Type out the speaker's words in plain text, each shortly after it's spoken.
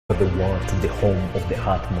the one to the home of the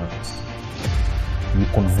utmost.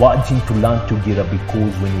 You're converging to learn together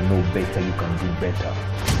because when you know better, you can do better.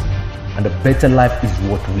 And a better life is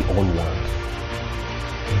what we all want.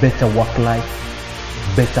 Better work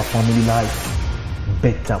life, better family life,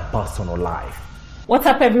 better personal life. What's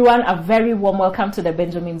up, everyone? A very warm welcome to the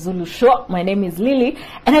Benjamin Zulu Show. My name is Lily,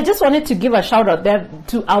 and I just wanted to give a shout out there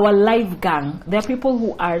to our live gang. There are people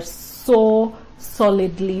who are so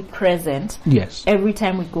solidly present. Yes. Every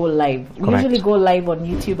time we go live. We Correct. usually go live on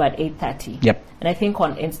YouTube at 8:30. Yep. And I think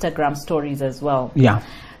on Instagram stories as well. Yeah.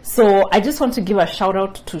 So I just want to give a shout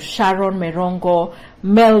out to Sharon Merongo,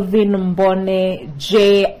 Melvin Mbone,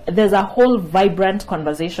 Jay. There's a whole vibrant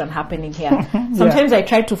conversation happening here. Sometimes I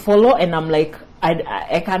try to follow and I'm like,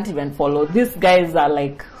 I can't even follow. These guys are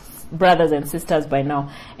like brothers and sisters by now.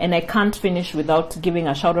 And I can't finish without giving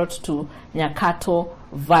a shout out to Nyakato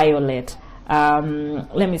Violet.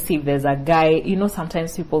 Let me see if there's a guy. You know,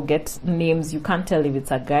 sometimes people get names, you can't tell if it's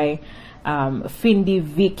a guy. Findi,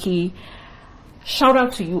 Vicky. Shout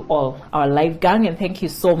out to you all, our live gang, and thank you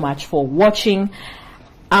so much for watching.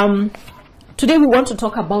 Today we want to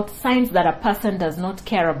talk about signs that a person does not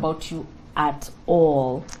care about you at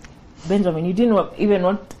all. Benjamin, you didn't even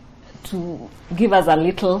want to give us a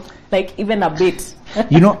little, like even a bit.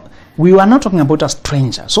 You know, we were not talking about a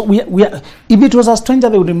stranger. So we are, if it was a stranger,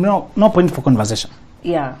 there would be no point for conversation.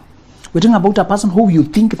 Yeah. We're talking about a person who you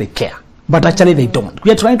think they care, but actually they don't. We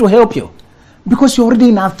are trying to help you because you're already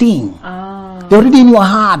in a thing. They're already in your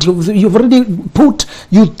heart. You've already put,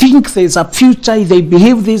 you think there's a future, they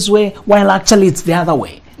behave this way, while actually it's the other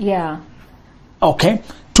way. Yeah. Okay?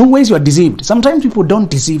 Two ways you are deceived. Sometimes people don't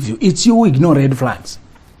deceive you. It's you who ignore red flags.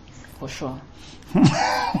 For sure.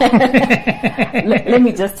 Let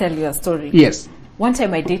me just tell you a story. Yes. One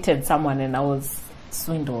time I dated someone and I was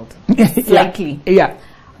swindled. Yeah. Slightly. Yeah.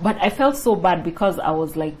 But I felt so bad because I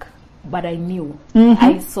was like, but I knew. Mm-hmm.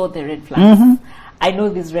 I saw the red flags. Mm-hmm. I know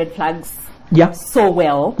these red flags Yeah. so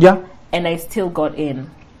well. Yeah. And I still got in.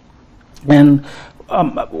 And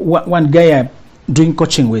one guy I'm doing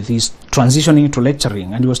coaching with is transitioning to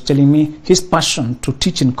lecturing, and he was telling me his passion to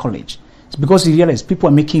teach in college. It's because he realized people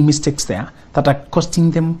are making mistakes there that are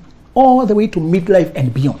costing them all the way to midlife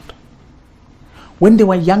and beyond. When they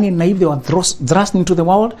were young and naive, they were thrust into the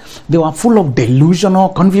world. They were full of delusional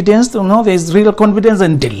confidence. You know, there's real confidence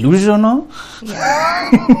and delusional.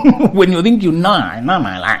 Yeah. When you think you know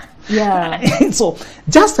my life. Yeah. So,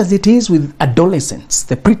 just as it is with adolescents,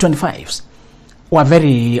 the pre-25s were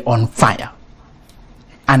very on fire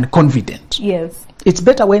and confident. Yes. It's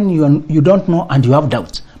better when you don't know and you have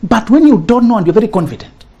doubts. But when you don't know and you're very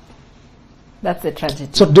confident. That's a tragedy.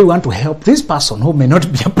 So do you want to help this person who may not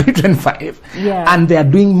be a pre-25 Yeah. and they are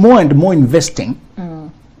doing more and more investing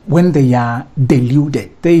when they are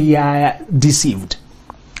deluded, they are deceived.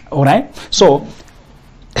 All right? So,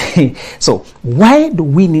 so why do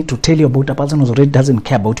we need to tell you about a person who already doesn't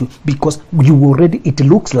care about you? Because you already, it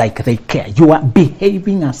looks like they care. You are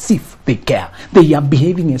behaving as if they care. They are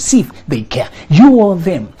behaving as if they care. You or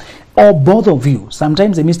them, or both of you.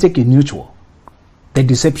 Sometimes the mistake is mutual. The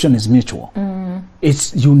deception is mutual.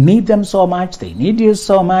 It's you need them so much, they need you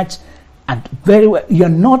so much, and very well, you're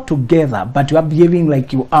not together, but you are behaving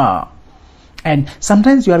like you are. And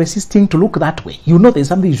sometimes you are resisting to look that way. You know there's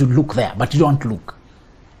something you should look there, but you don't look.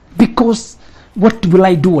 Because what will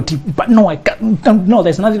I do? But no, I can't. No,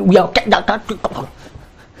 there's nothing. We are.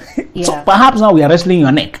 Yeah. So perhaps now we are wrestling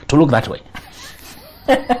your neck to look that way.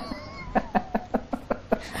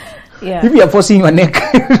 Yeah. If you are forcing your neck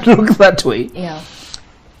to look that way. Yeah.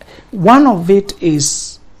 One of it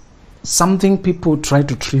is something people try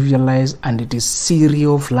to trivialize, and it is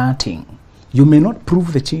serial flirting. You may not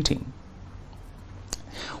prove the cheating.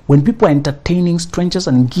 When people are entertaining strangers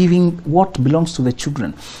and giving what belongs to the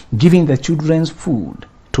children, giving the children's food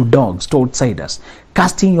to dogs, to outsiders,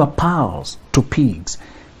 casting your pearls to pigs,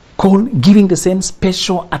 giving the same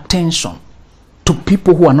special attention to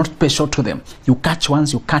people who are not special to them. You catch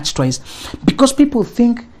once, you catch twice. Because people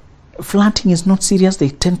think flirting is not serious, they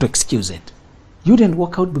tend to excuse it. You didn't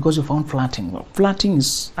work out because you found flirting. Well, flirting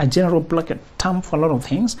is a general blanket term for a lot of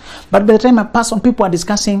things. But by the time I pass on, people are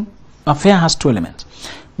discussing, affair has two elements.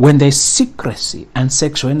 When there's secrecy and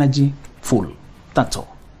sexual energy full, that's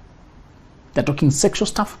all. They're talking sexual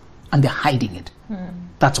stuff and they're hiding it.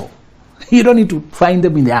 That's all. You don't need to find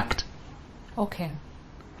them in the act. Okay.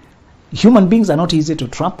 Human beings are not easy to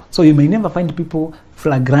trap, so you may never find people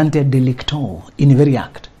flagrante delicto in the very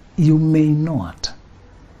act. You may not.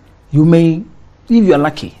 You may, if you're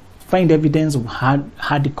lucky, find evidence of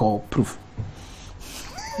hardcore proof.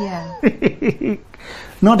 Yeah.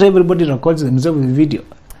 Not everybody records themselves with video.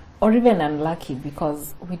 Or even unlucky,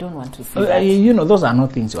 because we don't want to see that. You know, those are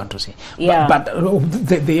not things you want to see. Yeah. But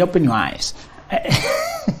they open your eyes.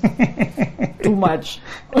 Too much.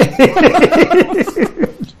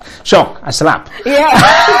 Shock, a slap.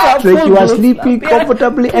 Yeah. Like you are sleeping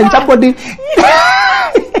comfortably and somebody,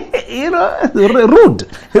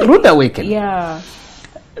 rude awakening. Yeah.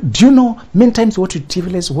 Do you know, many times what we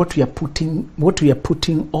trivialize, what we are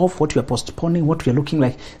putting off, what we are postponing, what we are looking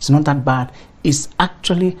like, it's not that bad. It's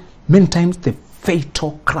actually many times the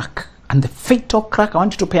fatal crack. And the fatal crack I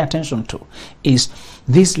want you to pay attention to is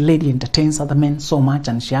this lady entertains other men so much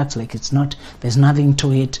and she acts like there's nothing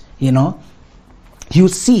to it, you know. You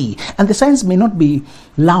see, and the signs may not be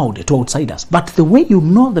loud to outsiders, but the way you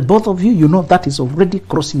know, the both of you, you know that is already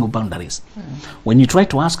crossing your boundaries. When you try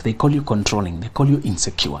to ask, they call you controlling, they call you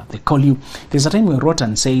insecure, they call you, there's a time we wrote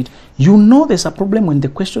and said, you know there's a problem when the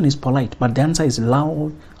question is polite, but the answer is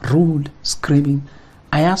loud, rude, screaming.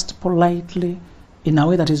 I asked politely, in a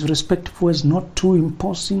way that is respectful, is not too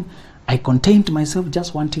imposing. I contained myself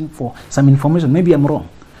just wanting for some information. Maybe I'm wrong,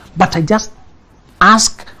 but I just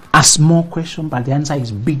ask a small question, but the answer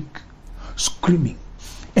is big, screaming,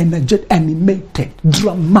 energetic, animated,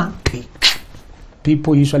 dramatic.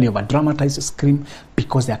 People usually over-dramatize a scream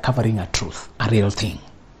because they are covering a truth, a real thing.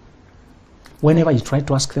 Whenever you try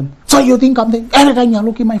to ask them, so you think I'm there? Every time you're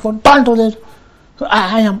looking at my phone, don't do this.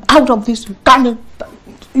 I am out of this. You can't,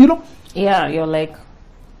 you know. Yeah, you're like.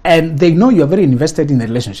 And they know you're very invested in the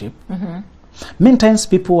relationship. Many times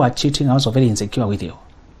people are cheating, also very insecure with you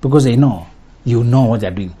because they know. You know what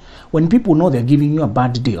they're doing. When people know they're giving you a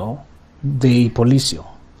bad deal, they police you.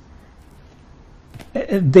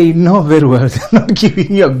 They know very well they're not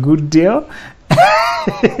giving you a good deal.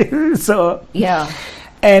 So, yeah.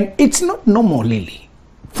 And it's not normal, Lily,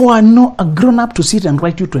 for a grown-up to sit and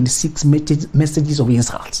write you 26 messages of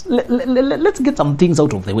insults. Let's get some things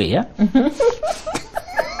out of the way, yeah?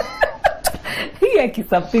 Yeah,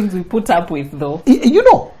 some things we put up with, though. You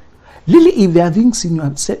know, Lily, if there are things in your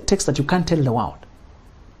text that you can't tell the world,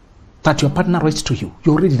 that your partner writes to you,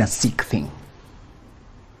 you're already in a sick thing.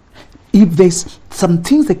 If there's some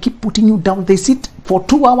things they keep putting you down, they sit for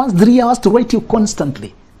 2 hours, 3 hours to write you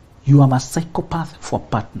constantly, you are a psychopath for a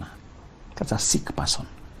partner. That's a sick person.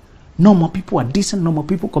 Normal people are decent, normal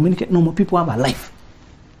people communicate, normal people have a life.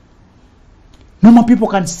 Normal people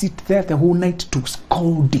can sit there the whole night to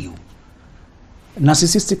scold you.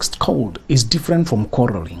 Narcissistic scold is different from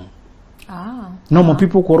quarreling. Normal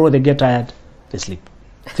people quarrel, they get tired, they sleep.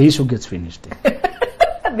 The issue gets finished.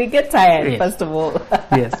 They get tired, yes. First of all.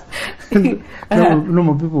 Yes.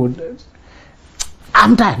 Normal people,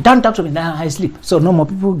 I'm tired, don't talk to me, now I sleep. So normal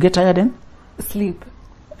people get tired and sleep.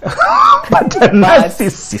 But the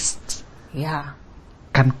narcissist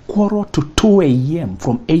can quarrel to 2 a.m.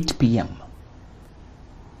 from 8 p.m.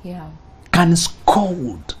 Yeah. Can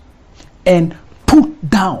scold and put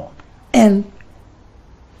down and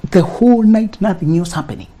the whole night nothing else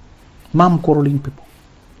happening. Mom quarreling people.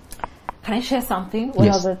 Can I share something? When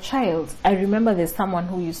Yes. I was a child, I remember there's someone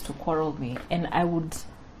who used to quarrel me, and I would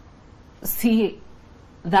see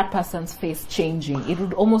that person's face changing. It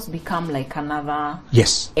would almost become like another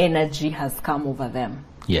Yes. energy has come over them.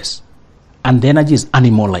 Yes. And the energy is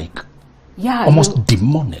animal-like. Yeah. Almost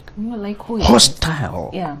demonic. You're like, who is Hostile.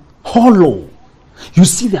 Yeah. Hollow. You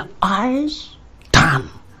see their eyes turn.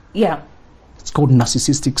 Yeah. It's called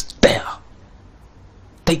narcissistic stare.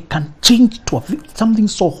 They can change to something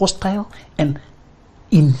so hostile and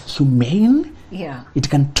inhumane. Yeah. It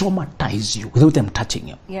can traumatize you without them touching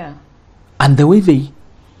you. Yeah. And the way they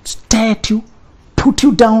stare at you, put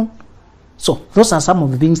you down. So those are some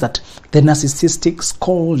of the things that the narcissistic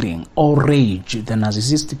scolding or rage, the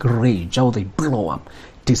narcissistic rage, how they blow up.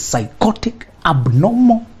 It is psychotic,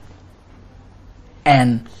 abnormal.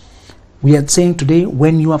 And we are saying today,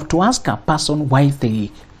 when you have to ask a person why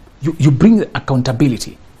you bring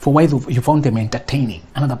accountability for why you found them entertaining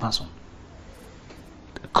another person,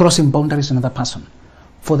 crossing boundaries another person,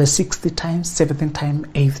 for the 60th time, 7th time,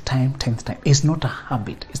 8th time, 10th time. It's not a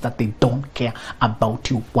habit. It's that they don't care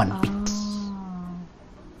about you one bit.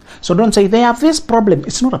 So don't say, they have this problem.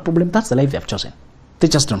 It's not a problem. That's the life they have chosen. They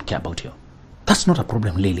just don't care about you. That's not a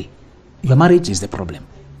problem, Lily. Your marriage is the problem.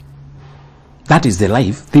 That is the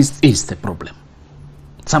life. This is the problem.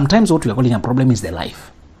 Sometimes what we are calling a problem is the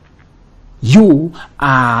life. You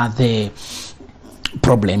are the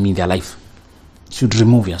problem in their life. You should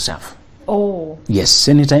remove yourself. Oh. Yes,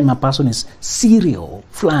 anytime a person is serial,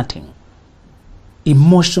 flirting,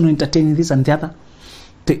 emotional, entertaining, this and the other,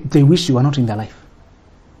 they wish you were not in their life.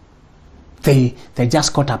 They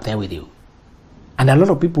just caught up there with you. And a lot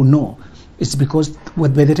of people know it's because by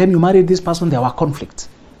the time you married this person, there were conflicts.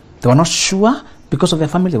 They were not sure because of their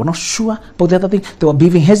family. They were not sure about the other thing. They were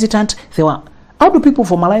being hesitant. They were. How do people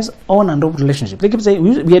formalize on and off relationship? They keep saying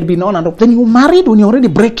we had been on and off. Then you married when you're already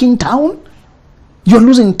breaking down. You're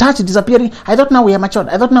losing touch, disappearing. I thought now we are matured.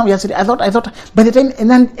 I thought now we are serious. I thought. By the time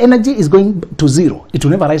energy is going to 0, it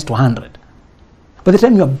will never rise to 100. By the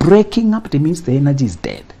time you are breaking up, it means the energy is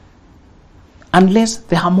dead. Unless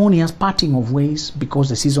the harmonious parting of ways because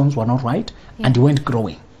the seasons were not right and you weren't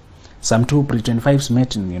growing. Some two pre-25s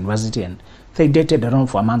met in university and they dated around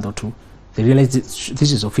for a month or two. They realized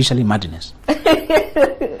this is officially madness.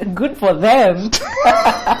 Good for them.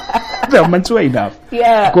 They're mature enough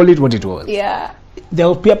to call it what it was. Yeah. There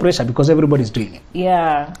was peer pressure because everybody's doing it.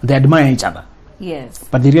 Yeah. They admire each other. Yes.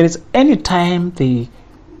 But they realize anytime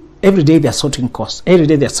every day they're sorting costs, every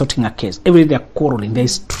day they're sorting a case, every day they're quarreling,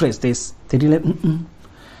 there's stress, they realize,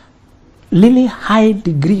 really high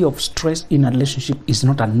degree of stress in a relationship is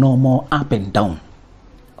not a normal up and down.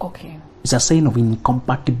 Okay. It's a sign of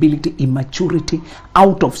incompatibility, immaturity,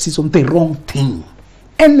 out of season, the wrong thing.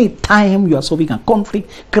 Anytime you are solving a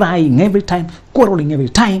conflict, crying every time, quarreling every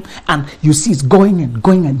time, and you see it's going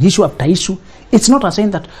and issue after issue, it's not a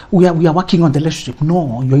sign that we are working on the relationship.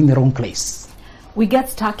 No, you're in the wrong place. We get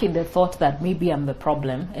stuck in the thought that maybe I'm the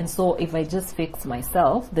problem, and so if I just fix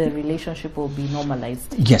myself, the relationship will be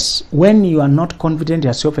normalized. Yes, when you are not confident,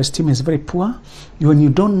 your self-esteem is very poor. When you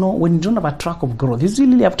don't have a track of growth, it's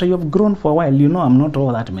really after you have grown for a while, I'm not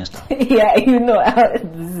all that messed up. Yeah,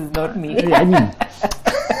 this is not me. I mean,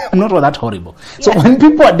 I'm not all that horrible. Yeah. So when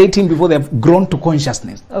people are dating before they've grown to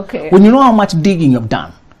consciousness, when you know how much digging you've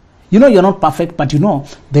done, you're not perfect, but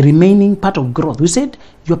the remaining part of growth. We said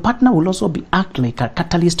your partner will also act like a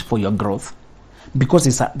catalyst for your growth because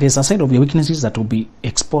there's a side of your weaknesses that will be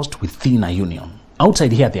exposed within a union.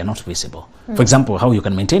 Outside here, they are not visible. For example, how you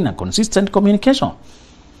can maintain a consistent communication.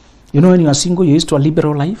 When you are single, you're used to a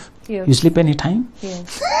liberal life. Yes. You sleep anytime.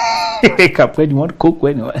 Yes. You wake up when you want, cook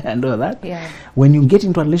when you want, and all that. Yeah. When you get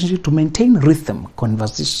into a relationship, to maintain rhythm,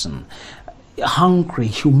 conversation, hungry,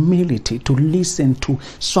 humility, to listen, to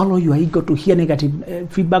swallow your ego, to hear negative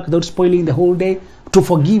feedback without spoiling the whole day, to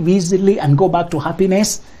forgive easily and go back to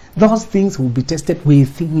happiness. Those things will be tested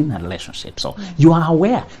within a relationship. So you are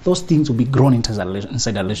aware those things will be grown inside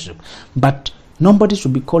a relationship. But nobody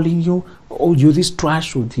should be calling you, oh, you this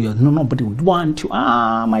trash with you. No, nobody would want you.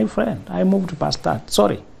 My friend, I moved past that.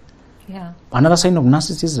 Sorry. Yeah. Another sign of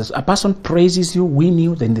narcissism is a person praises you, win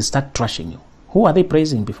you, then they start trashing you. Who are they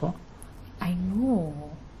praising before? I know.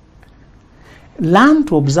 Learn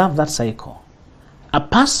to observe that cycle. A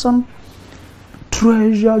person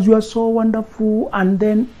treasures, you are so wonderful, and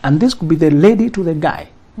this could be the lady to the guy.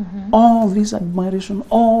 All this admiration,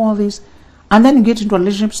 all this, and then you get into a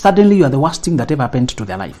relationship, suddenly you are the worst thing that ever happened to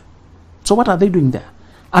their life. So what are they doing there?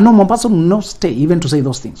 A normal person will not stay even to say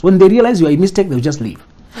those things. When they realize you are a mistake, they'll just leave.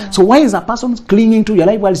 Yeah. So why is a person clinging to your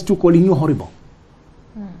life while still calling you horrible?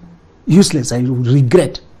 Useless, I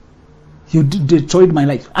regret. You destroyed my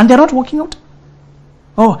life. And they're not working out.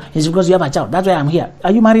 Oh, it's because you have a child. That's why I'm here.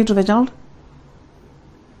 Are you married to the child?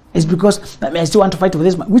 It's because I still want to fight with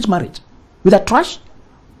this. Which marriage? With that trash?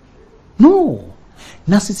 No.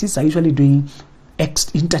 Narcissists are usually doing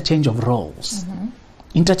interchange of roles.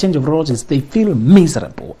 Interchange of roles is they feel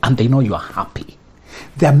miserable and they know you are happy.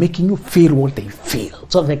 They are making you feel what they feel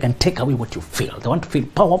so they can take away what you feel. They want to feel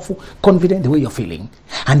powerful, confident the way you're feeling,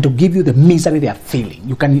 and to give you the misery they are feeling.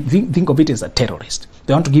 You can think of it as a terrorist.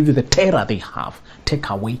 They want to give you the terror they have, take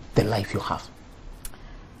away the life you have.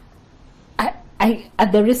 I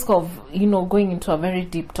at the risk of going into a very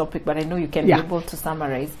deep topic, but I know you can be able to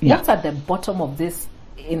summarize. What's at the bottom of this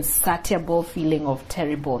insatiable feeling of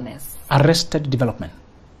terribleness? Arrested development.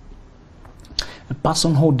 A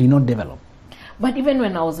person who did not develop. But even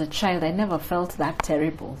when I was a child, I never felt that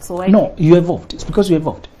terrible. So no, you evolved. It's because you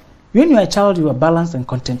evolved. When you were a child, you were balanced and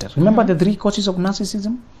contented. Remember the 3 causes of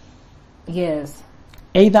narcissism? Yes.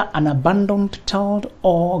 Either an abandoned child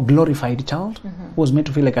or glorified child who was made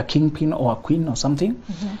to feel like a kingpin or a queen or something.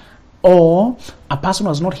 Or a person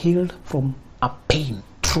was not healed from a pain,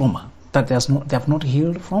 trauma that they have not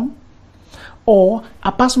healed from. Or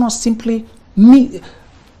a person was simply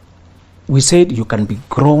we said you can be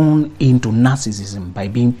grown into narcissism by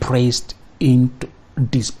being praised into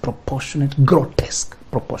disproportionate, grotesque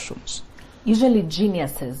proportions. Usually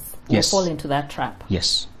geniuses will fall into that trap.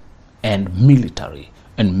 Yes. And military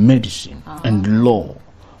and medicine and law.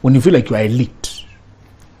 When you feel like you are elite.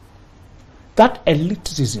 That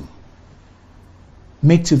elitism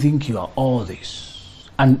makes you think you are all this.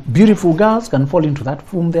 And beautiful girls can fall into that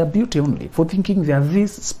from their beauty only, for thinking they are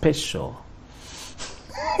this special.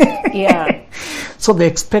 Yeah. So they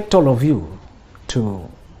expect all of you to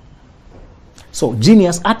So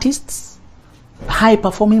genius artists, high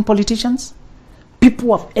performing politicians,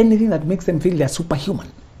 people of anything that makes them feel they're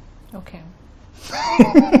superhuman. Okay.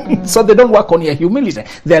 So they don't work on your humility,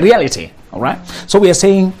 their reality. All right. So we are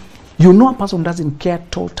saying, you know, a person doesn't care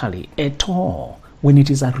totally at all when it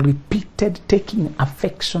is a repeated taking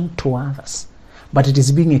affection to others, but it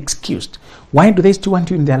is being excused. Why do they still want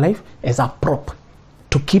you in their life? As a prop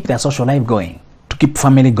to keep their social life going, to keep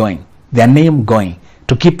family going, their name going,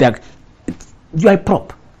 to keep their. You are a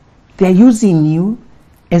prop. They are using you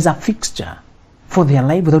as a fixture for their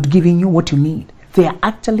life without giving you what you need. They are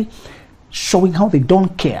actually showing how they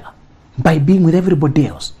don't care by being with everybody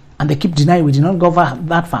else, and they keep denying we did not go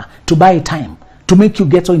that far to buy time, to make you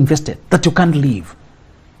get so invested that you can't leave.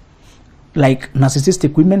 Like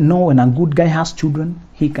narcissistic women know when a good guy has children,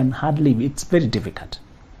 he can hardly, it's very difficult.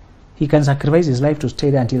 He can sacrifice his life to stay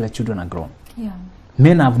there until the children are grown. Yeah.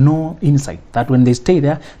 Men have no insight that when they stay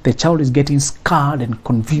there, the child is getting scarred and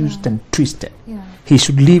confused and twisted. Yeah. He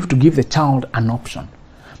should leave to give the child an option.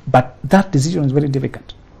 But that decision is very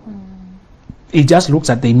difficult. It just looks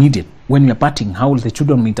at the immediate. When you're parting, how will the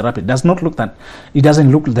children be interrupted? It doesn't look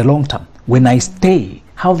at the long term. When I stay,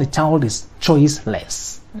 how the child is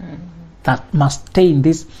choiceless. That must stay in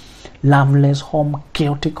this loveless home,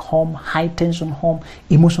 chaotic home, high tension home,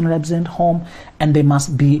 emotionally absent home, and they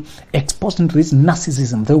must be exposed into this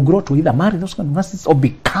narcissism. They will grow to either marry those kind of narcissists or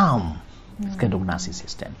become this kind of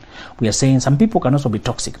narcissist. And we are saying some people can also be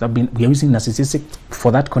toxic. We are using narcissistic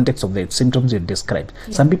for that context of the symptoms you described.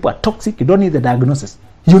 Yeah. Some people are toxic. You don't need the diagnosis.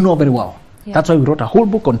 You know very well. Yeah. That's why we wrote a whole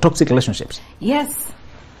book on toxic relationships. Yes.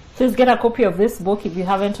 Please get a copy of this book if you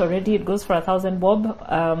haven't already. It goes for 1,000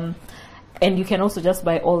 bob. And you can also just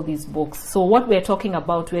buy all these books. So what we're talking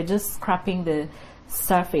about, we're just scrapping the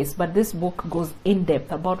surface, but this book goes in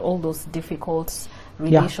depth about all those difficult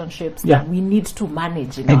relationships that we need to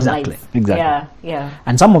manage in our lives. Exactly. Yeah.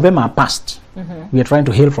 And some of them are past. We are trying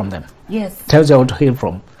to heal from them. Yes. Tells you how to heal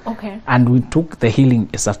from. Okay. And we took the healing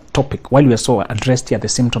as a topic while we saw addressed here the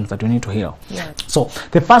symptoms that we need to heal. Yes. So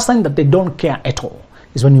the first sign that they don't care at all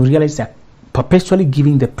is when you realize they're perpetually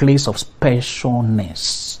giving the place of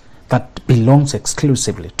specialness that belongs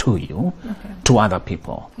exclusively to you, to other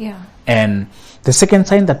people. Yeah. And the second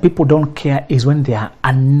sign that people don't care is when they are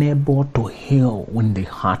unable to heal when they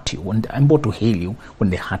hurt you, when they're unable to heal you when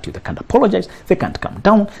they hurt you. They can't apologize, they can't come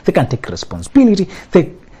down, they can't take responsibility.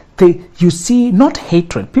 You see, not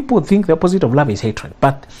hatred. People think the opposite of love is hatred,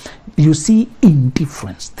 but you see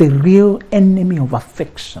indifference. The real enemy of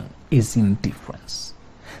affection is indifference.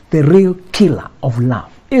 The real killer of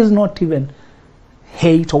love is not even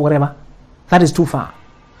hate or whatever. That is too far.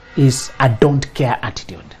 Is a don't care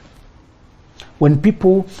attitude. When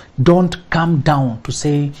people don't come down to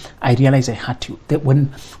say, I realize I hurt you.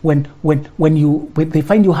 When they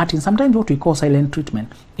find you hurting, sometimes what we call silent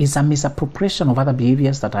treatment is a misappropriation of other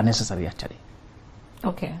behaviors that are necessary actually.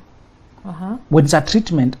 Okay. When it's a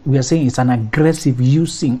treatment, we are saying it's an aggressive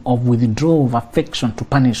using of withdrawal of affection to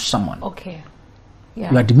punish someone. Okay.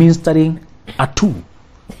 Yeah. You are administering a tool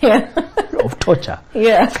of torture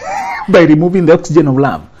by removing the oxygen of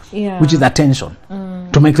love, which is attention,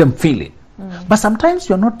 to make them feel it. But sometimes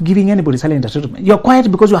you're not giving anybody silent treatment. You're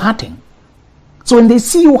quiet because you're hurting. So when they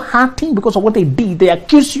see you hurting because of what they did, they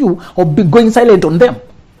accuse you of going silent on them.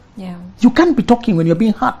 Yeah. You can't be talking when you're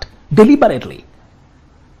being hurt deliberately.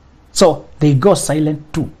 So they go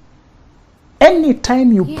silent too.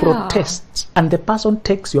 Anytime you protest and the person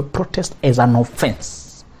takes your protest as an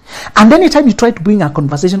offense, and anytime you try to bring a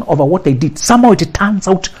conversation over what they did, somehow it turns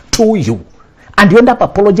out to you. And you end up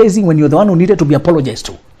apologizing when you're the one who needed to be apologized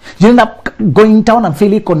to. You end up going down and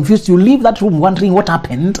feeling confused. You leave that room wondering what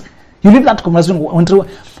happened. You leave that conversation wondering.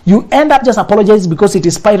 You end up just apologizing because it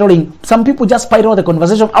is spiraling. Some people just spiral the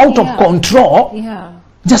conversation out of control.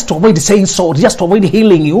 Just to avoid saying sorry, just to avoid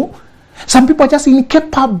healing you. Some people are just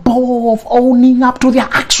incapable of owning up to their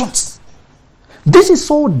actions. This is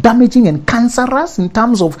so damaging and cancerous in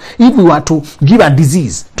terms of if we were to give a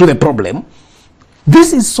disease to the problem.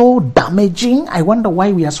 This is so damaging. I wonder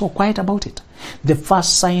why we are so quiet about it. The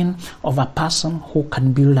first sign of a person who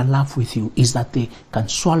can build a love with you is that they can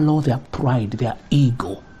swallow their pride, their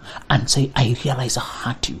ego, and say, I realize I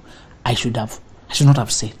hurt you. I should not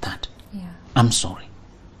have said that. I'm sorry.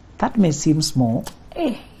 That may seem small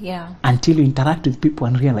until you interact with people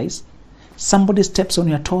and realize somebody steps on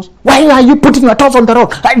your toes. Why are you putting your toes on the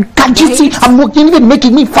road? Can't you see I'm walking, even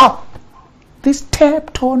making me fall? They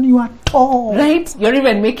stepped on your toe. Right? You're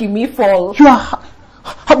even making me fall. You are.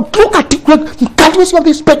 Look at it. Can't you see of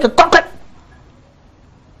this picture?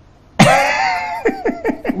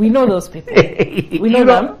 We know those people. We know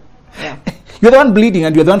them. You're the one bleeding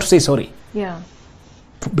and you're the one to say sorry. Yeah.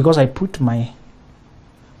 because I put my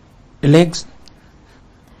legs.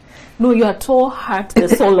 No, your toe hurt the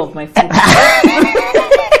sole of my foot.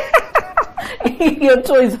 Your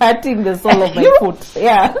toe is hurting the sole of my foot.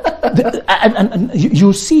 Yeah. And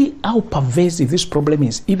you see how pervasive this problem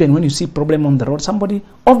is. Even when you see problem on the road, somebody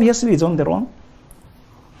obviously is on the wrong.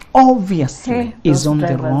 Obviously is on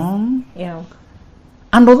the wrong. Yeah.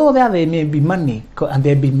 And although there may be money and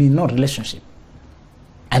there may be no relationship,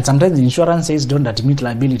 and sometimes the insurance says don't admit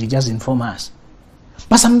liability, just inform us.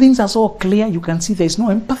 But some things are so clear, you can see there's no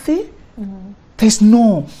empathy, there's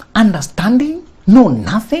no understanding, no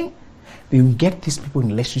nothing. You get these people in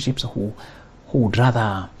relationships who would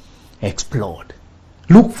rather explode,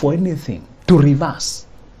 look for anything to reverse.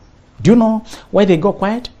 Do you know why they go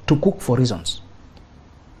quiet? To cook for reasons.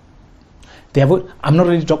 They avoid. I'm not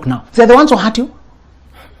ready to talk now. They're the ones who hurt you.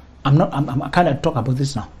 I can't talk about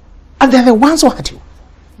this now. And they're the ones who hurt you.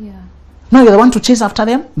 Yeah. Now you're the one to chase after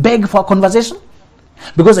them, beg for a conversation.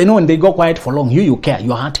 Because I know when they go quiet for long, you care,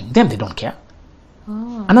 you're hurting. Them, they don't care.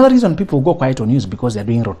 Oh. Another reason people go quiet on you is because they're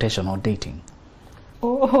doing rotation or dating.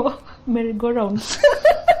 Oh, merry-go-round.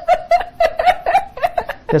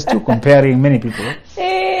 They're still comparing many people.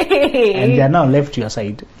 Hey. And they're now left to your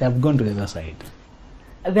side. They have gone to the other side.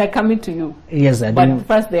 They're coming to you. Yes, they're but doing.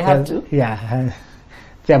 First they have to. Yeah.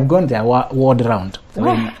 They have gone their ward round. They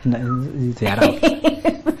are out.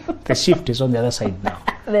 The shift is on the other side now.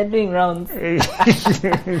 They're doing rounds.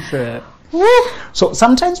 So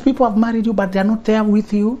sometimes people have married you, but they're not there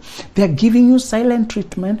with you. They're giving you silent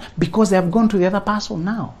treatment because they have gone to the other person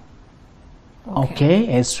now. Okay,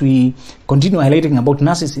 as we continue highlighting about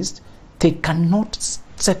narcissists, they cannot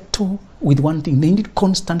settle with one thing. They need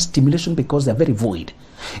constant stimulation because they're very void.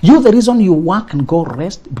 You're the reason you work and go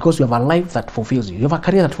rest because you have a life that fulfills you. You have a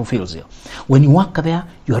career that fulfills you. When you work there,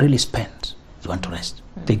 you're really spent. You want to rest.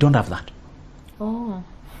 They don't have that. Oh.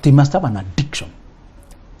 They must have an addiction.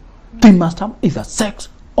 They must have either sex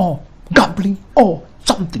or gambling or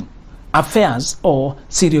something. Affairs or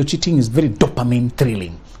serial cheating is very dopamine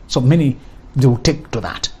thrilling. So many, they will take to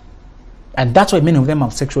that. And that's why many of them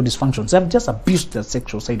have sexual dysfunctions. They've just abused the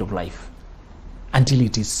sexual side of life until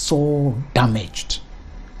it is so damaged.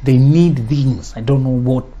 They need things. I don't know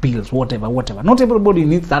what pills, whatever. Not everybody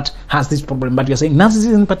needs that, has this problem. But you're saying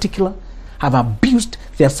narcissists in particular have abused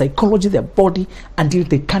their psychology, their body, until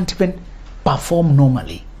they can't even perform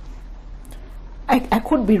normally. I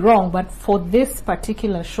could be wrong, but for this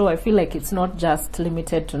particular show, I feel like it's not just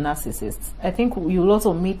limited to narcissists. I think you'll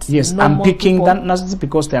also meet. Yes, I'm picking that narcissists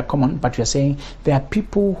because they are common, but you're saying there are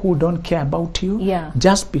people who don't care about you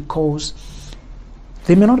just because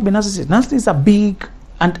they may not be narcissists. Narcissists are big,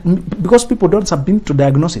 and because people don't submit to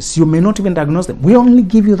diagnosis, you may not even diagnose them. We only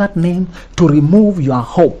give you that name to remove your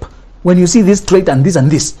hope. When you see this trait and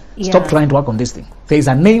this, stop trying to work on this thing. There is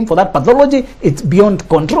a name for that pathology. It's beyond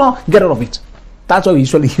control. Get out of it. That's why we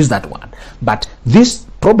usually use that word. But this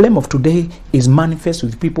problem of today is manifest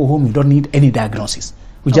with people whom you don't need any diagnosis.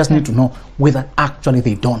 We just need to know whether actually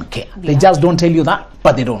they don't care. They just don't tell you that,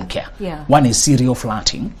 but they don't care. One is serial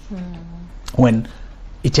flirting. When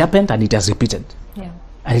it happened and it has repeated.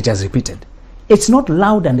 And it has repeated. It's not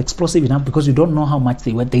loud and explosive enough because you don't know how much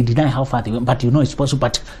they went. They deny how far they went, but you know it's possible.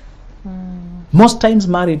 But most times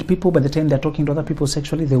married people, by the time they're talking to other people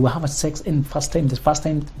sexually, they will have a sex in the first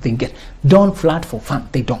time they get. Don't flirt for fun.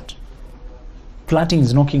 They don't. Flirting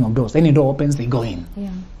is knocking on doors. Any door opens, they go in.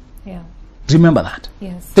 Remember that.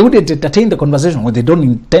 Yes. They would entertain the conversation when they don't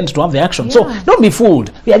intend to have the action. So don't be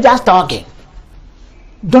fooled. We are just talking.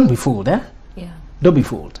 Don't be fooled, eh? Don't be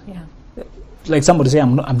fooled. Like somebody say,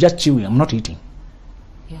 I'm just chewing. I'm not eating.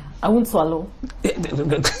 I won't swallow. So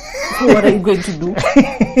what are you going to do?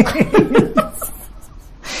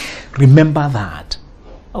 Remember that.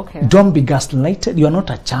 Okay. Don't be gaslighted. You are not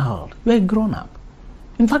a child. You are a grown-up.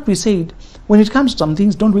 In fact, we said, when it comes to some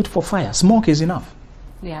things, don't wait for fire. Smoke is enough.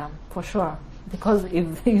 Yeah, for sure. Because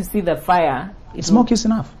if you see the fire... Smoke is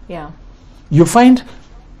enough. Yeah. You find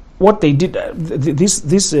what they did,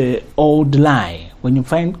 this old lie, when you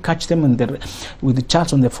catch them with the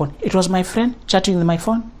chats on their phone. It was my friend chatting with my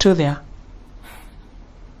phone to there.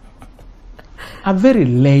 A very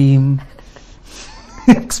lame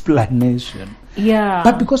explanation. Yeah.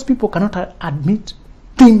 But because people cannot admit,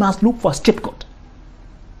 they must look for a scapegoat.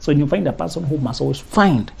 So when you find a person who must always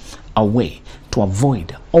find a way to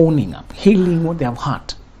avoid owning up, healing what they have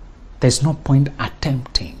hurt, there's no point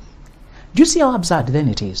attempting. Do you see how absurd then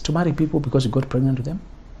it is to marry people because you got pregnant with them?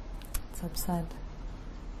 It's absurd.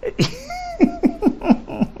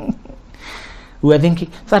 we were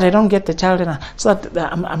thinking so that I don't get the child, so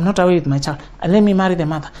that I'm not away with my child. And let me marry the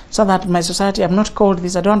mother, so that my society, I'm not called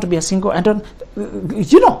this. I don't want to be a single. I don't,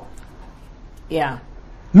 Yeah.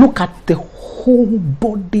 Look at the whole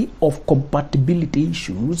body of compatibility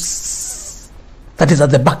issues that is at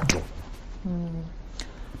the back door.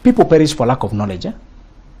 People perish for lack of knowledge.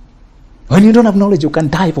 When you don't have knowledge, you can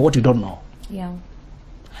die for what you don't know. Yeah.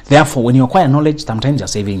 Therefore, when you acquire knowledge, sometimes you're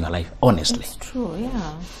saving your life, honestly. It's true,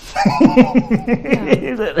 yeah.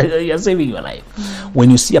 You're saving your life. When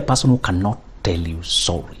you see a person who cannot tell you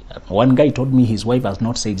sorry. One guy told me his wife has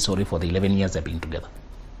not said sorry for the 11 years they've been together.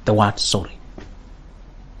 The word sorry.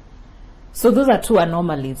 So those are two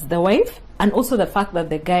anomalies. The wife, and also the fact that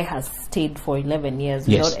the guy has stayed for 11 years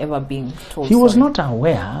without ever being told He was sorry. not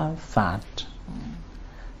aware that,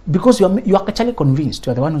 because you are actually convinced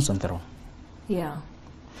you are the one who's on the wrong. Yeah.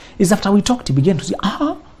 Is after we talked, he began to say,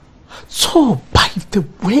 so by the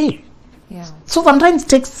way. Yeah. So sometimes it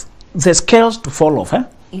takes the scales to fall off,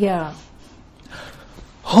 Yeah.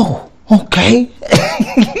 Oh, okay.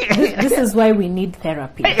 This is why we need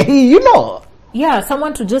therapy. Yeah,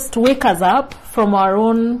 someone to just wake us up from our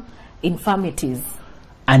own infirmities.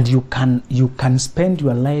 And you can spend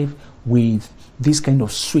your life with this kind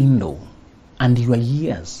of swindle, and your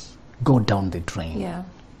years go down the drain. Yeah.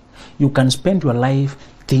 You can spend your life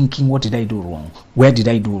thinking, what did I do wrong? Where did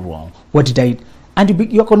I do wrong? What did I...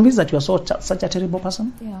 And you're convinced that you're such a terrible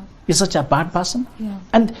person. Yeah. You're such a bad person. Yeah.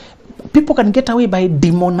 And people can get away by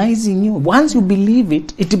demonizing you. Once you believe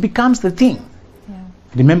it, it becomes the thing. Yeah.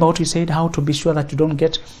 Remember what we said, how to be sure that you don't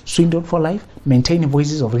get swindled for life? Maintain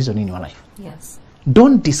voices of reason in your life. Yes.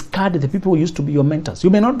 Don't discard the people who used to be your mentors.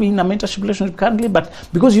 You may not be in a mentorship relationship currently, but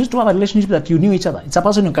because you used to have a relationship that you knew each other, it's a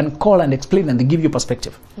person you can call and explain and they give you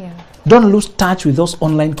perspective. Yeah. Don't lose touch with those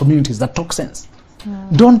online communities that talk sense.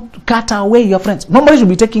 Don't cut away your friends. Nobody should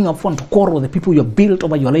be taking your phone to quarrel with the people you have built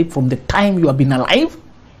over your life from the time you have been alive.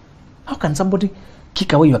 How can somebody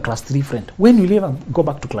kick away your class 3 friend when you ever go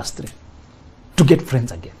back to class 3 to get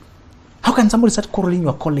friends again? How can somebody start quarreling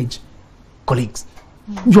your college colleagues?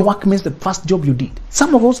 Your workmates, the first job you did.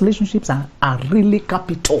 Some of those relationships are really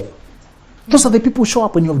capital. Those are the people who show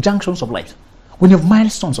up when you have junctions of life, when you have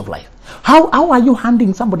milestones of life. How are you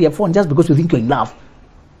handing somebody a phone just because you think you're in love?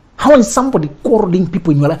 How is somebody quarreling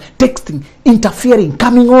people in your life, texting, interfering,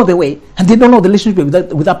 coming all the way, and they don't know the relationship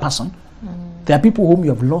with that person? There are people whom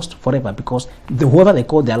you have lost forever because whoever they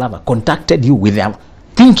call their lover contacted you with their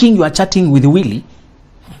thinking you are chatting with Willie.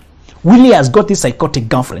 Willie has got this psychotic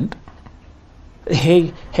girlfriend.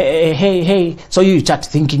 Hey, so you chat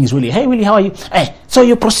thinking is Willie. Hey, Willie, how are you? Hey, so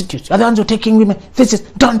you prostitutes. You're the ones who are taking women. This is,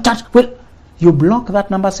 don't touch. Well, you block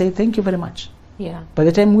that number, say thank you very much. Yeah. By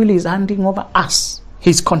the time Willie is handing over us,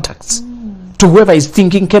 his contacts, to whoever is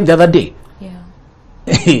thinking came the other day.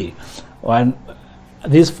 Yeah. One,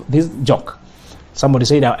 this joke. Somebody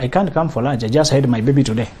said, I can't come for lunch. I just had my baby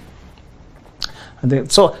today.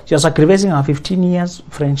 So you're sacrificing our 15 years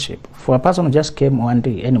friendship for a person who just came one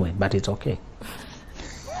day anyway, but it's okay.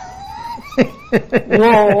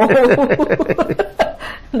 Whoa.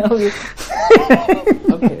 No.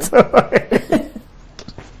 Okay.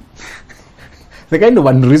 The kind of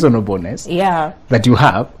unreasonableness that you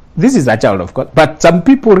have, this is a child, of course, but some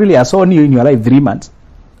people really are so new in your life 3 months.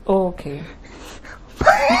 Okay.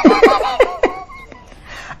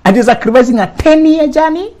 And you're sacrificing a 10-year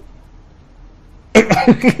journey.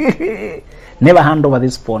 Never hand over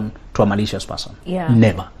this phone to a malicious person. Yeah.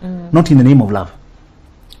 Never. Not in the name of love.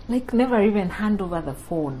 Like, never even hand over the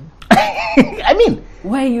phone. I mean,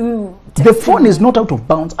 why you... The phone is not out of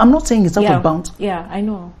bounds. I'm not saying it's out of bounds. Yeah, I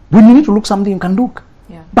know. When you need to look something, you can look.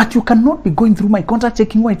 Yeah. But you cannot be going through my contact,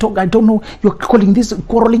 checking who I talk. I don't know. You're calling this,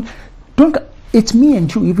 quarreling. It's me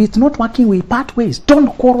and you. If it's not working, we part ways. Don't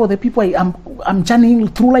quarrel the people I'm journeying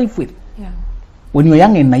through life with. Yeah. When you're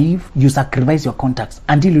young and naive, you sacrifice your contacts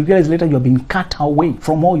until you realize later you have been cut away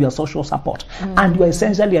from all your social support. And you are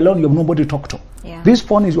essentially alone. You have nobody to talk to. Yeah. This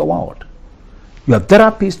phone is your world. You have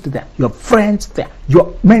therapists there. You have friends there.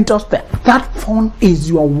 Your mentors there. That phone is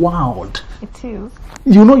your world. It is.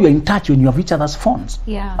 You know you're in touch when you have each other's phones.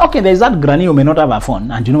 Yeah. Okay, there's that granny who may not have a phone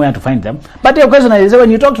and you know where to find them. But your question is, when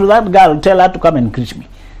you talk to that girl, tell her to come and greet me.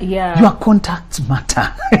 Yeah. Your contacts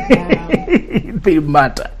matter. Yeah. They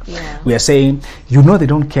matter. Yeah. We are saying, you know, they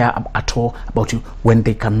don't care at all about you when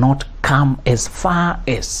they cannot come as far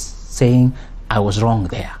as saying, I was wrong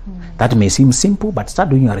there. That may seem simple, but start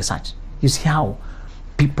doing your research. You see how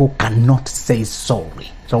people cannot say sorry.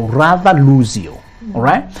 So rather lose you. All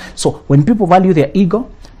right? So when people value their ego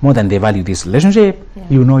more than they value this relationship,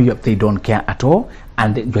 you know they don't care at all,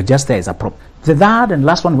 and you're just there as a prop. The third and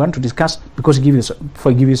last one we want to discuss, because give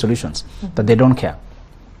you solutions, that they don't care.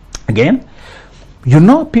 Again, you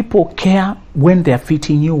know, people care when they are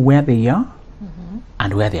fitting you where they are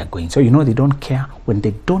and where they are going. So you know they don't care when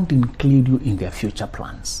they don't include you in their future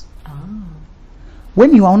plans.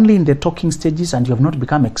 When you are only in the talking stages and you have not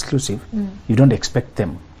become exclusive, you don't expect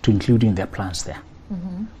them to include you in their plans there.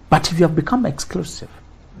 But if you have become exclusive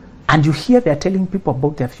and you hear they're telling people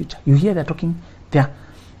about their future, you hear they're talking,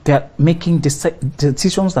 they're making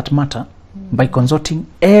decisions that matter by consulting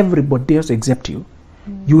everybody else except you.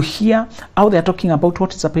 You hear how they're talking about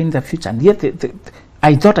what is happening in their future, and yet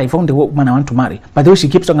I thought I found the woman I want to marry, but the way she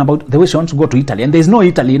keeps talking about the way she wants to go to Italy, and there's no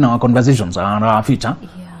Italy in our conversations around our future.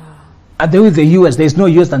 And there is the US, there's no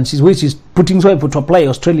US, and she's putting so effort to apply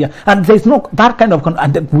Australia, and there's no that kind of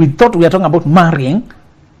and we thought we were talking about marrying.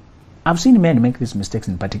 I've seen men make these mistakes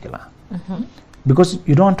in particular. Because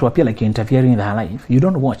you don't want to appear like you're interfering in her life. You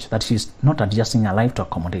don't watch that she's not adjusting her life to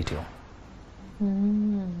accommodate you.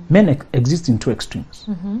 Men exist in two extremes.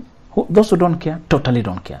 Those who don't care, totally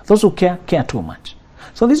don't care. Those who care, care too much.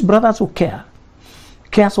 So these brothers who care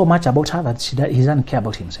so much about her that he doesn't care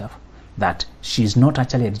about himself, that she's not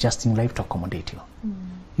actually adjusting life to accommodate you.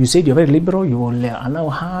 You said you're very liberal, you will allow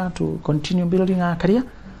her to continue building her career,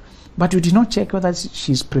 but you did not check whether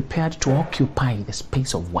she's prepared to occupy the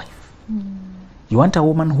space of wife. You want a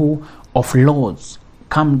woman who offloads,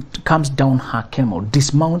 comes down her camel,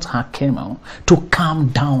 dismounts her camel to come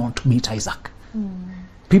down to meet Isaac.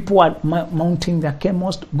 People are mounting their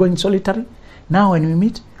camels, going solitary. Now when we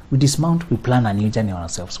meet, we dismount, we plan a new journey on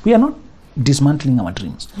ourselves. We are not dismantling our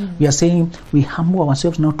dreams. We are saying we humble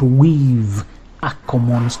ourselves now to weave a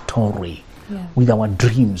common story with our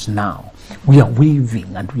dreams now. We are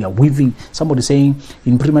weaving, and we are weaving. Somebody saying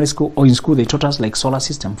in primary school or in school they taught us like solar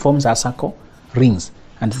system forms a circle, rings,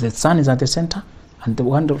 and the sun is at the center, and the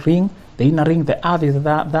one ring, the inner ring, the earth is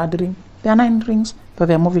the third ring. There are 9 rings, so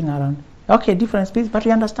they are moving around. Okay, different speeds, but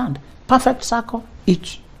we understand. Perfect circle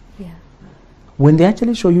each. When they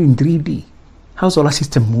actually show you in 3D how solar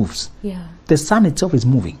system moves, the sun itself is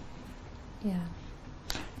moving.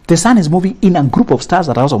 The sun is moving in a group of stars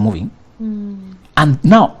that are also moving. And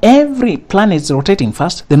now every planet is rotating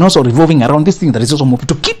fast, then also revolving around this thing that is also moving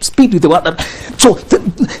to keep speed with the world. So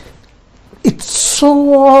it's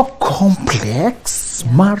so complex.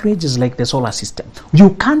 Marriage is like the solar system.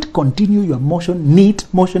 You can't continue your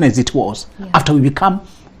neat motion as it was after we become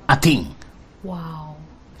a thing. Wow.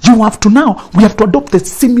 We have to adopt the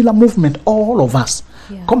similar movement, all of us.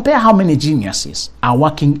 Compare how many geniuses are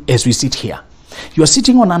working as we sit here. You are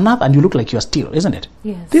sitting on an earth and you look like you are still, isn't it?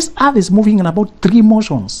 This earth is moving in about 3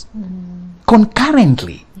 motions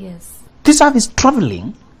concurrently. This earth is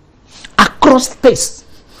traveling across space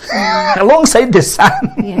alongside the sun.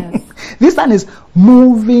 This sun is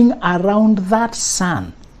moving around that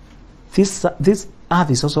sun. This earth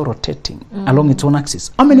is also rotating along its own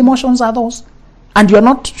axis. How many motions are those? And you are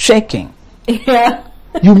not shaking.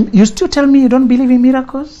 You still tell me you don't believe in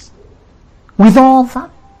miracles? With all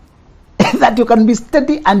that? That you can be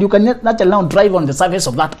steady and you can not now drive on the surface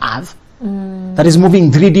of that earth that is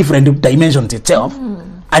moving 3 different dimensions itself,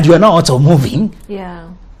 and you are now also moving.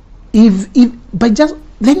 If by just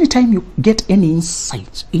any time you get any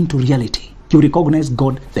insight into reality, you recognize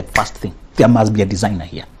God the first thing. There must be a designer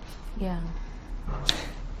here.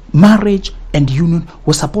 Marriage and union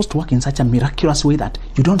was supposed to work in such a miraculous way that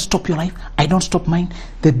you don't stop your life, I don't stop mine.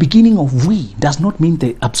 The beginning of we does not mean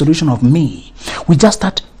the absolution of me. We just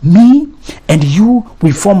start me and you,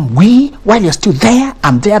 we form we. While you're still there,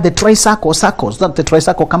 I'm there. The Tricycle circles, that the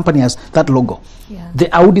Tricycle company has that logo.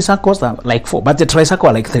 The Audi circles are like 4, but the Tricycle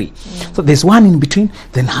are like 3. So there's one in between,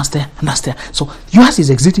 then us there and us there. So yours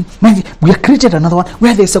is exiting. We have created another one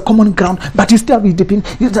where there's a common ground, but you still be deep in.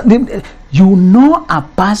 You know a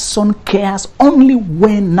person cares only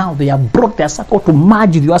when now they have brought their circle to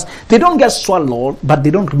merge with yours. They don't get swallowed, but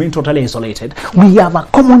they don't remain totally isolated. We have a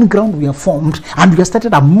common ground we have formed, and we have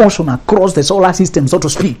started a motion across the solar system, so to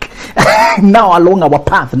speak. Now along our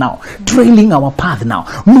path now, trailing our path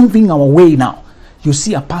now, moving our way now. You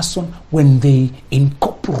see a person when they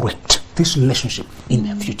incorporate this relationship in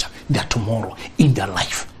their future, their tomorrow, in their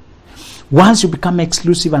life. Once you become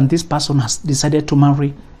exclusive and this person has decided to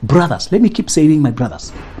marry, brothers, let me keep saying my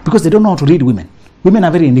brothers, because they don't know how to read women. Women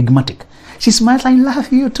are very enigmatic. She smiles, I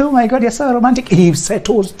love you too, my God, you're so romantic. He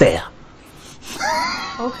settles there.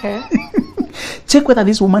 Okay. Check whether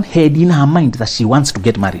this woman had in her mind that she wants to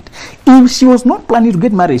get married. If she was not planning to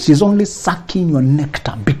get married, she's only sucking your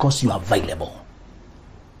nectar because you are available.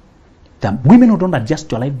 The women who don't adjust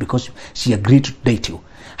to your life because she agreed to date you,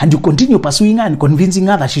 and you continue pursuing her and convincing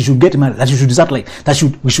her that she should get married, that you should start like that,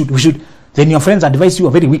 we should Then your friends advise you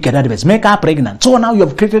a very wicked advice. Make her pregnant. So now you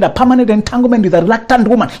have created a permanent entanglement with a reluctant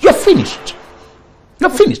woman. You're finished. You're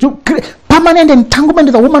finished. You create permanent entanglement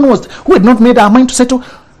with a woman who had not made her mind to settle.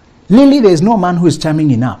 Lily, there is no man who is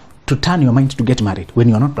charming enough to turn your mind to get married when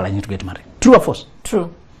you're not planning to get married. True or false? True.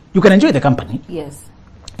 You can enjoy the company. Yes.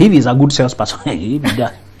 If he's a good salesperson, he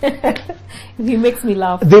does. He makes me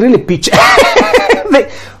laugh. They really pitch.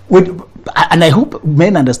 And I hope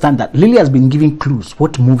men understand that Lily has been giving clues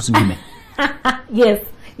what moves women. Yes,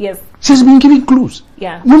 yes. She's been giving clues.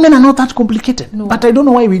 Yeah. Women are not that complicated. No. But I don't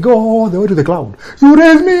know why we go all the way to the cloud. You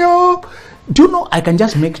raise me up. Do you know I can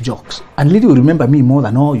just make jokes and Lily will remember me more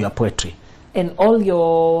than all your poetry. And all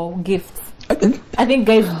your gifts. I think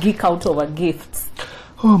guys geek out over gifts.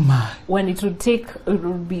 Oh my. When it would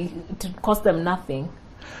cost them nothing.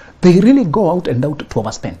 They really go out and out to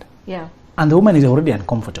overspend. Yeah. And the woman is already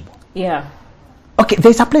uncomfortable. Yeah. Okay,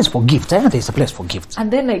 there's a place for gifts. There's a place for gifts.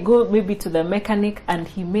 And then I go maybe to the mechanic and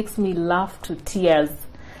he makes me laugh to tears.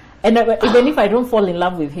 And even if I don't fall in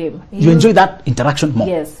love with him. You enjoy that interaction more.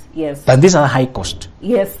 Yes, yes. But these are high cost.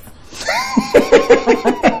 Yes.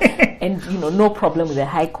 And no problem with the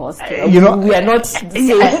high cost. We are not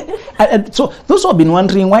saying. So those who have been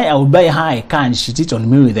wondering why I would buy her a car and she sits on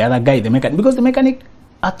me with the other guy, the mechanic, because the mechanic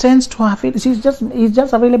attends to her feelings. He's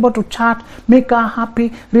just available to chat, make her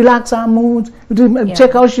happy, relax her mood,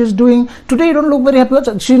 check how she's doing. Today you don't look very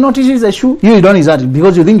happy. She notices a shoe. You don't exactly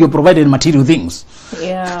because you think you provided material things.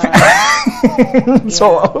 Yeah.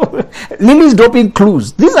 So Lily's dropping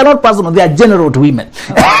clues. These are not personal, they are general to women.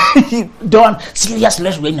 Don't serious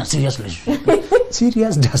relationship.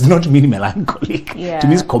 Serious does not mean melancholic. Yeah. It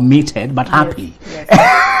means committed but happy. Yes.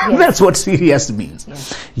 That's what serious means.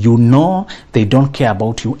 Yes. You know they don't care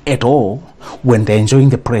about you at all when they're enjoying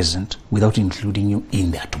the present without including you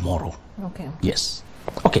in their tomorrow. Okay. Yes.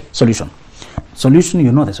 Okay, solution. Solution,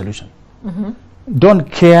 you know the solution.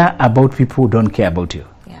 Don't care about people who don't care about you.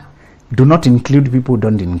 Yeah. Do not include people who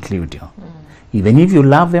don't include you. Even if you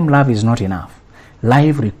love them, love is not enough.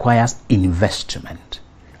 Life requires investment.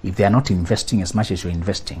 If they are not investing as much as you're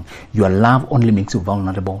investing, your love only makes you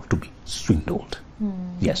vulnerable to be swindled.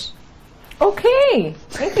 Yes. Okay.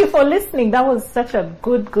 Thank you for listening. That was such a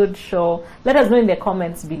good show. Let us know in the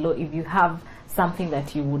comments below if you have something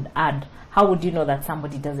that you would add. How would you know that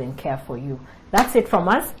somebody doesn't care for you? That's it from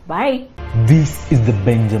us. Bye. This is the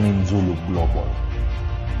Benjamin Zulu Global.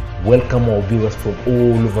 Welcome our viewers from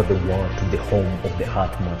all over the world to the home of the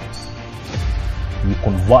Heart Months. We're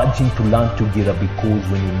converging to learn together because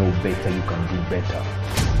when you know better, you can do better.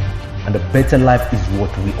 And a better life is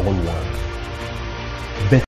what we all want.